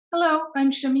Hello,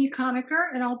 I'm Shami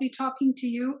Kanekar, and I'll be talking to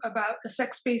you about a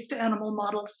sex-based animal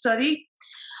model study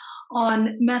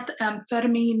on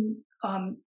methamphetamine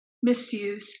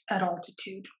misuse at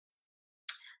altitude.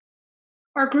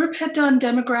 Our group had done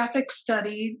demographic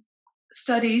studies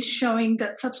showing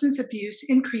that substance abuse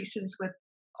increases with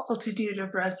altitude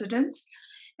of residence,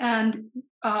 and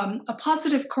a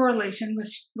positive correlation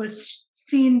was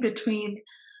seen between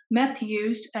meth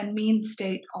use and mean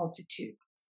state altitude.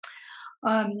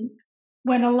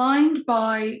 When aligned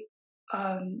by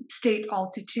state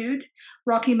altitude,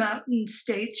 Rocky Mountain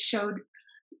states showed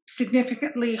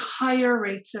significantly higher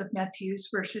rates of meth use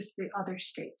versus the other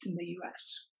states in the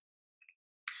US.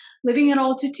 Living at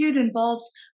altitude involves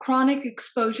chronic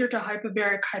exposure to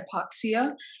hyperbaric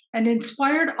hypoxia, and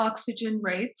inspired oxygen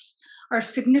rates are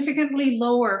significantly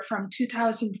lower from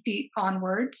 2,000 feet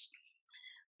onwards,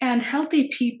 and healthy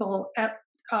people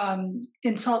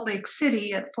in Salt Lake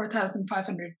City at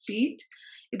 4,500 feet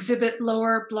exhibit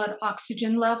lower blood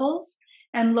oxygen levels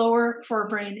and lower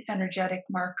forebrain energetic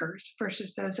markers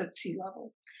versus those at sea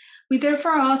level. We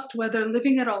therefore asked whether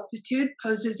living at altitude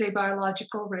poses a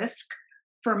biological risk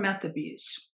for meth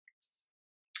abuse.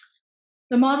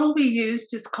 The model we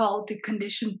used is called the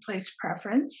conditioned place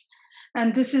preference,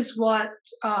 and this is what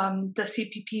the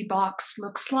CPP box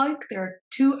looks like. There are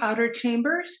two outer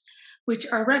chambers which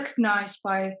are recognized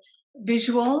by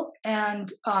visual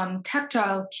and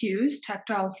tactile cues,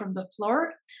 tactile from the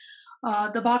floor.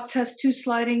 The box has two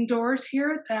sliding doors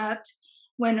here that,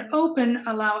 when open,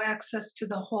 allow access to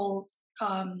the whole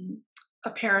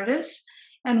apparatus,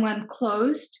 and when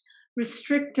closed,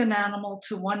 restrict an animal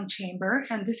to one chamber,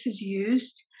 and this is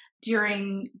used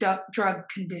during drug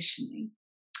conditioning.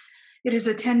 It is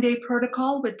a 10-day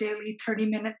protocol with daily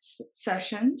 30-minute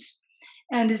sessions,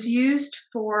 and is used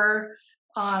for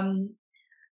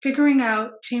figuring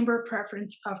out chamber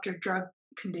preference after drug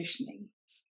conditioning.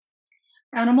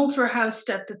 Animals were housed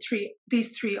at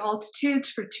these three altitudes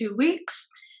for 2 weeks,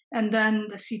 and then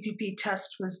the CPP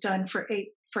test was done for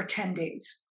 10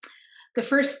 days. The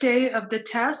first day of the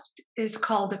test is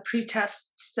called the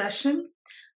pre-test session.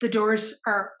 The doors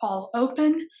are all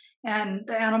open, and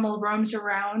the animal roams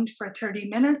around for 30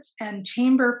 minutes, and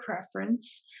chamber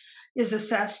preference is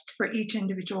assessed for each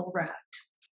individual rat.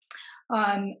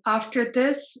 After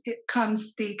this, it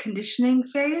comes the conditioning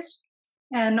phase,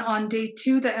 and on day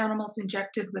 2, the animal's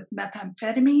injected with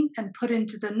methamphetamine and put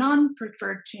into the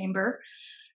non-preferred chamber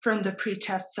from the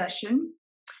pre-test session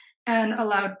and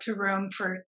allowed to roam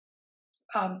for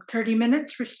 30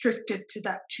 minutes, restricted to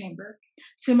that chamber.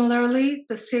 Similarly,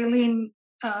 the saline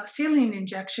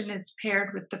injection is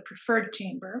paired with the preferred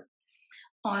chamber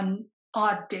on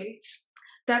odd days.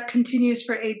 That continues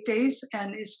for 8 days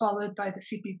and is followed by the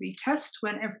CPP test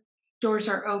when doors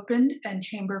are opened and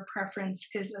chamber preference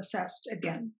is assessed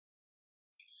again.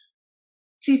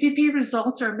 CPP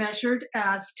results are measured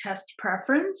as test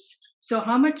preference. So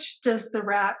how much does the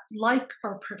rat like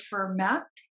or prefer meth?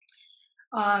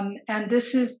 And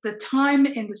this is the time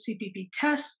in the CPP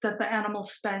test that the animal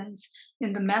spends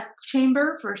in the meth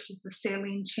chamber versus the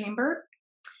saline chamber.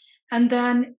 And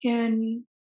then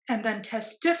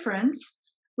test difference,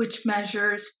 which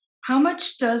measures how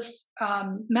much does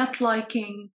meth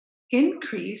liking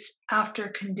increase after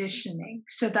conditioning.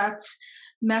 So that's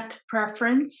meth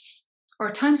preference, or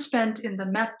time spent in the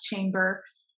meth chamber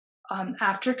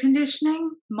after conditioning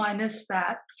minus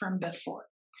that from before.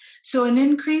 So an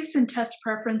increase in test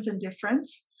preference and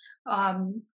difference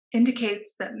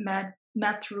indicates that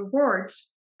meth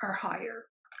rewards are higher.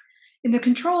 In the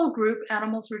control group,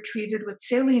 animals were treated with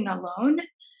saline alone,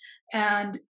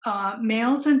 and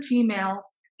males and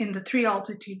females in the 3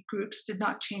 altitude groups did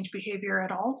not change behavior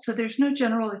at all. So there's no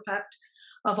general effect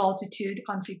of altitude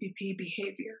on CPP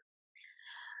behavior.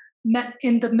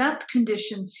 In the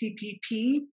meth-conditioned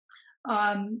CPP,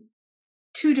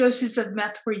 2 doses of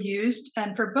meth were used,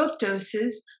 and for both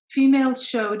doses, females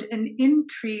showed an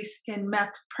increase in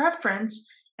meth preference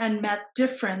and meth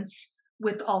difference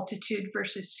with altitude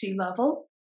versus sea level,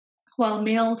 while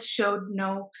males showed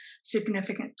no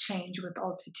significant change with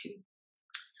altitude.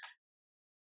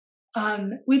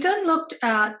 We then looked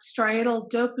at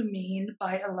striatal dopamine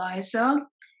by ELISA,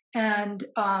 and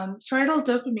striatal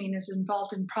dopamine is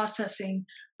involved in processing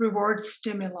reward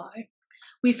stimuli.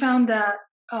 We found that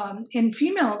in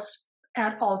females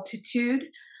at altitude,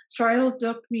 striatal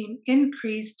dopamine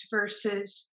increased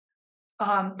versus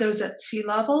those at sea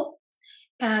level.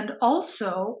 And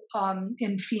also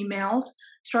in females,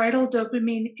 striatal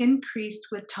dopamine increased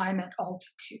with time at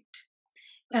altitude.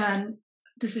 And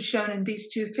this is shown in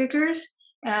these 2 figures.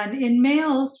 And in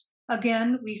males,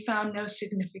 again, we found no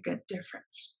significant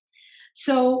difference.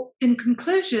 So, in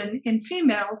conclusion, in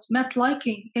females, meth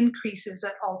liking increases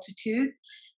at altitude,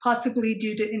 possibly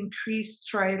due to increased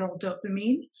striatal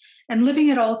dopamine, and living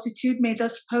at altitude may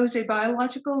thus pose a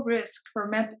biological risk for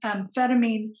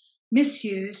methamphetamine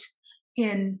misuse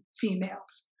in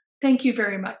females. Thank you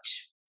very much.